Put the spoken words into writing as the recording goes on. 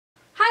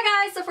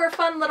guys, so for a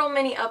fun little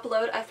mini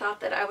upload, I thought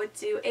that I would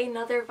do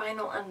another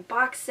vinyl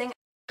unboxing.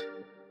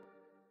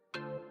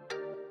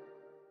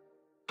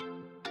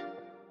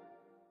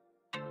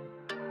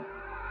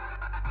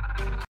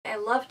 I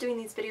love doing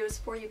these videos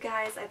for you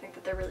guys. I think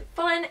that they're really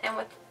fun, and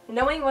with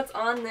knowing what's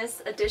on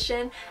this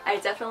edition, I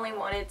definitely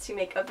wanted to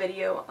make a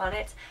video on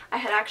it. I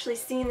had actually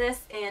seen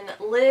this in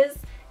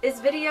Liz's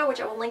video,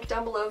 which I will link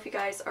down below if you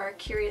guys are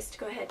curious to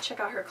go ahead, check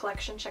out her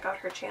collection, check out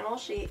her channel.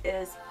 She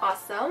is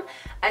awesome.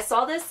 I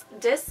saw this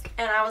disc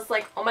and I was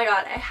like, oh my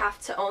god, I have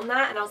to own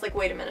that. And I was like,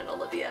 wait a minute,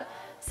 Olivia.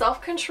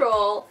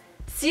 Self-control.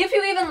 See if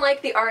you even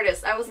like the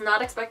artist. I was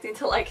not expecting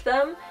to like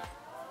them.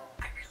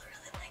 I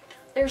really like them.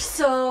 They're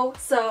so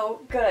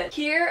good.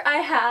 Here I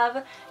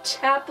have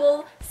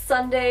Chapel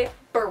Sunday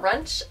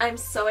Brunch. I'm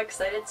so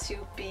excited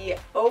to be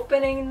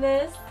opening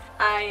this.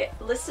 I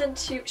listened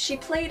to, she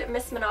played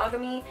Miss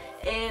Monogamy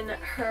in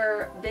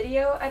her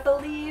video, I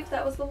believe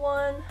that was the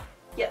one.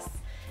 Yes.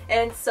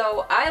 And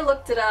so I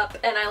looked it up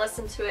and I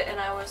listened to it and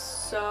I was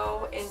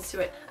so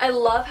into it. I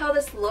love how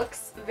this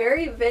looks.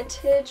 Very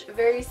vintage,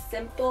 very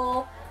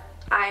simple.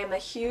 I'm a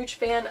huge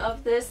fan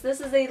of this.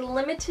 This is a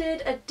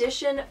limited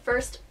edition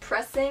first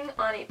pressing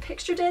on a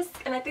picture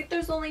disc, and I think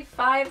there's only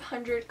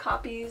 500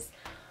 copies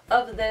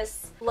of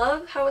this.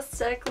 Love how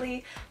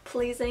aesthetically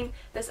pleasing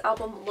this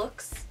album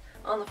looks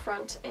on the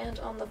front and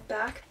on the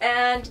back,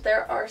 and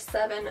there are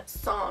 7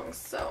 songs,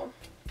 so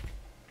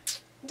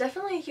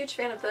definitely a huge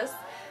fan of this.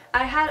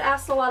 I had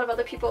asked a lot of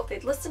other people if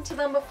they'd listened to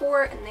them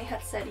before, and they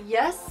had said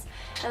yes,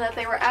 and that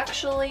they were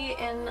actually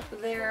in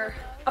their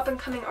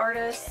up-and-coming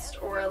artist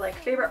or like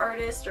favorite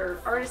artist or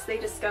artist they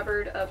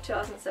discovered of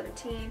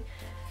 2017,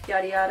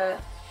 yada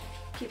yada.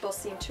 People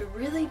seem to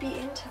really be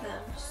into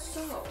them,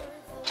 so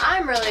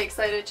I'm really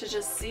excited to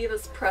just see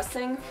this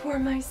pressing for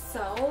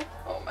myself.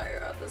 Oh my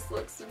god, this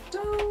looks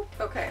dope.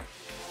 Okay,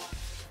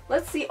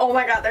 let's see. Oh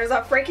my god, there's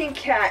a freaking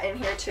cat in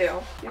here too.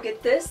 You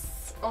get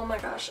this. Oh my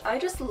gosh, I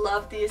just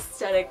love the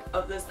aesthetic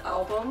of this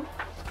album.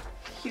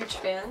 Huge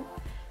fan.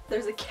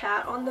 There's a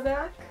cat on the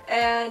back,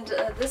 and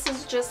this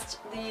is just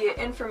the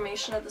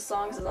information of the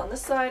songs is on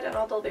this side, and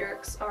all the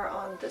lyrics are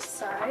on this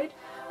side.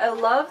 I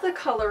love the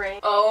coloring.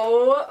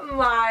 Oh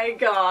my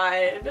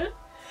god.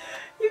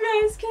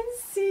 You guys can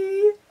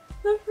see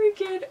the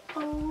freaking,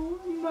 oh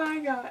my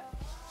god.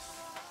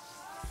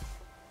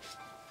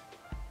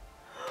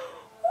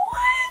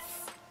 What?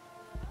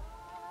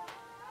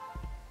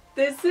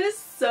 This is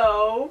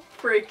so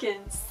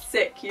freaking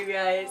sick, you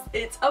guys.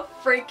 It's a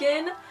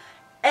freaking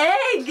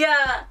egg!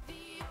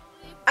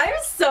 I'm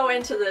so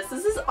into this.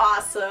 This is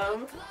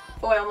awesome.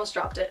 Oh, I almost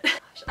dropped it.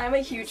 I'm a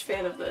huge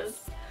fan of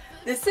this.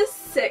 This is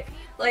sick.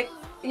 Like,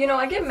 you know,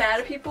 I get mad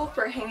at people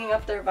for hanging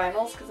up their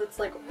vinyls because it's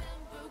like,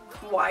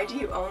 why do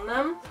you own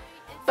them?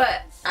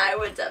 But I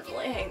would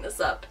definitely hang this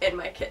up in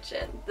my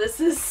kitchen. This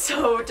is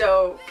so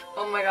dope.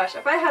 Oh my gosh,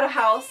 if I had a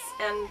house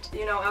and,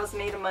 you know, I was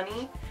made of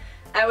money,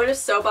 I would have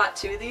so bought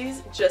 2 of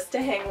these just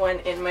to hang one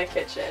in my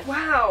kitchen.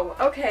 Wow,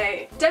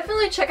 okay.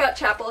 Definitely check out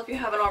Chapel if you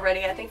haven't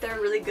already. I think they're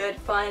a really good,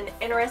 fun,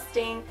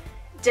 interesting,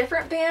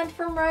 different band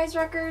from Rise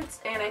Records,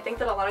 and I think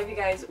that a lot of you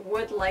guys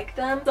would like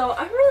them. So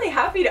I'm really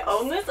happy to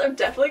own this. I'm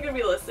definitely going to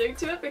be listening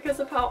to it because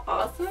of how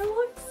awesome it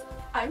looks.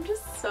 I'm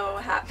just so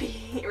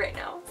happy right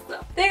now.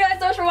 So thank you guys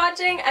so much for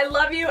watching. I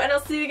love you, and I'll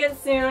see you again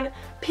soon.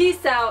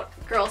 Peace out,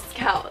 Girl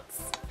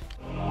Scouts.